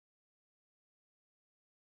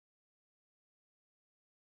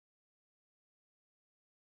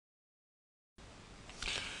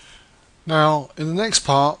Now, in the next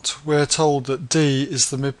part, we're told that D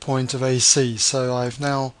is the midpoint of AC, so I've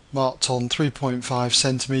now marked on 3.5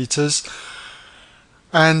 centimeters,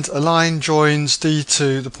 and a line joins D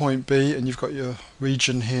to the point B, and you've got your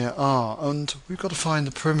region here R, and we've got to find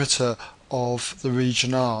the perimeter of the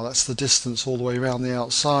region R. That's the distance all the way around the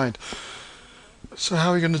outside. So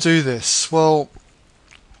how are we going to do this? Well,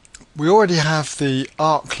 we already have the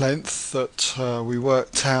arc length that we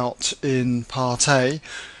worked out in part A.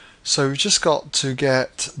 So we've just got to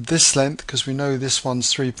get this length, because we know this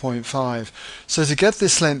one's 3.5. So to get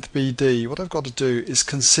this length BD, what I've got to do is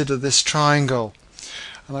consider this triangle.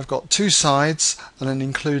 And I've got two sides and an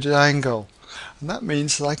included angle. And that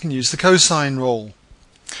means that I can use the cosine rule.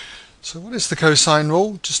 So what is the cosine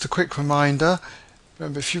rule? Just a quick reminder.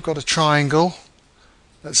 Remember, if you've got a triangle,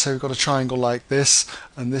 let's say we've got a triangle like this,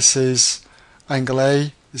 and this is angle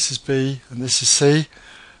A, this is B, and this is C.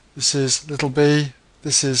 This is little b,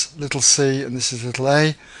 this is little c, and this is little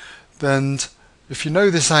a. Then if you know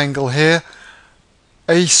this angle here,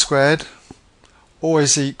 a squared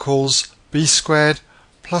always equals b squared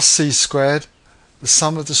plus c squared, the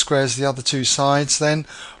sum of the squares of the other two sides then,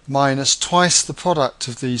 minus twice the product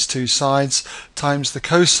of these two sides times the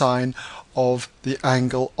cosine of the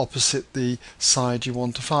angle opposite the side you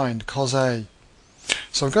want to find, cos A.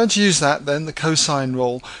 So I'm going to use that then, the cosine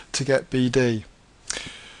rule, to get BD.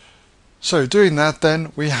 So doing that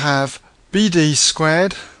then, we have BD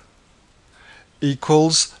squared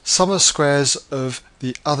equals sum of squares of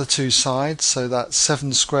the other two sides, so that's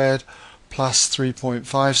 7 squared plus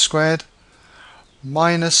 3.5 squared,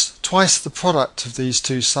 minus twice the product of these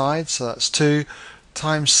two sides, so that's 2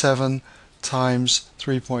 times 7 times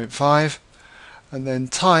 3.5, and then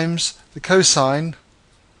times the cosine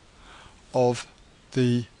of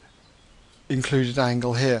the included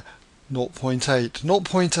angle here, 0.8.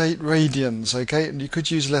 0.8 radians, okay, and you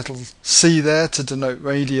could use a little c there to denote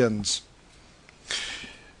radians.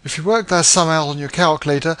 If you work that sum out on your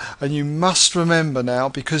calculator, and you must remember now,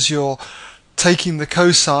 because you're taking the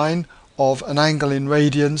cosine of an angle in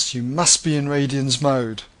radians, you must be in radians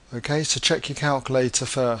mode. Okay, so check your calculator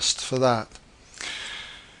first for that.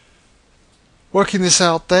 Working this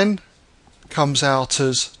out then comes out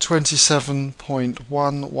as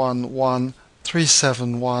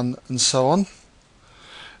 27.111371 and so on.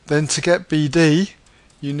 Then to get BD,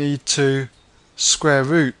 you need to square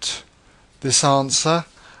root this answer,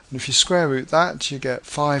 and if you square root that, you get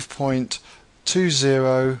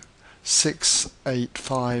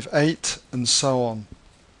 5.206858 and so on.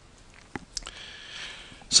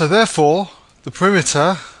 So therefore, the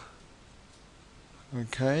perimeter,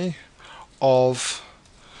 okay, of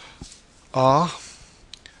R,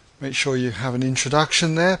 make sure you have an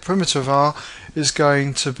introduction there, perimeter of R is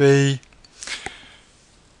going to be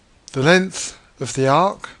the length of the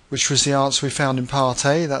arc, which was the answer we found in part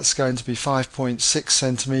A, that's going to be 5.6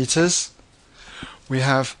 centimeters. We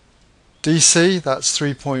have DC, that's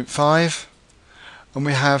 3.5, and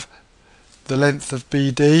we have the length of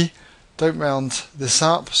BD. Don't round this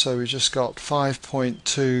up, so we just got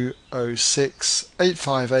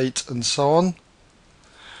 5.206858 and so on.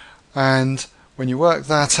 And when you work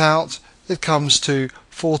that out, it comes to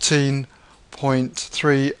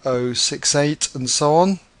 14.3068 and so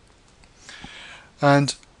on.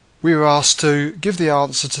 And we were asked to give the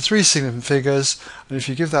answer to three significant figures, and if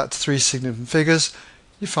you give that to three significant figures,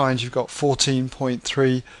 you find you've got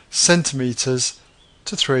 14.3 centimeters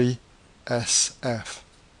to 3 SF.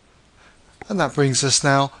 And that brings us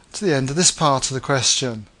now to the end of this part of the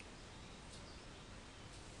question.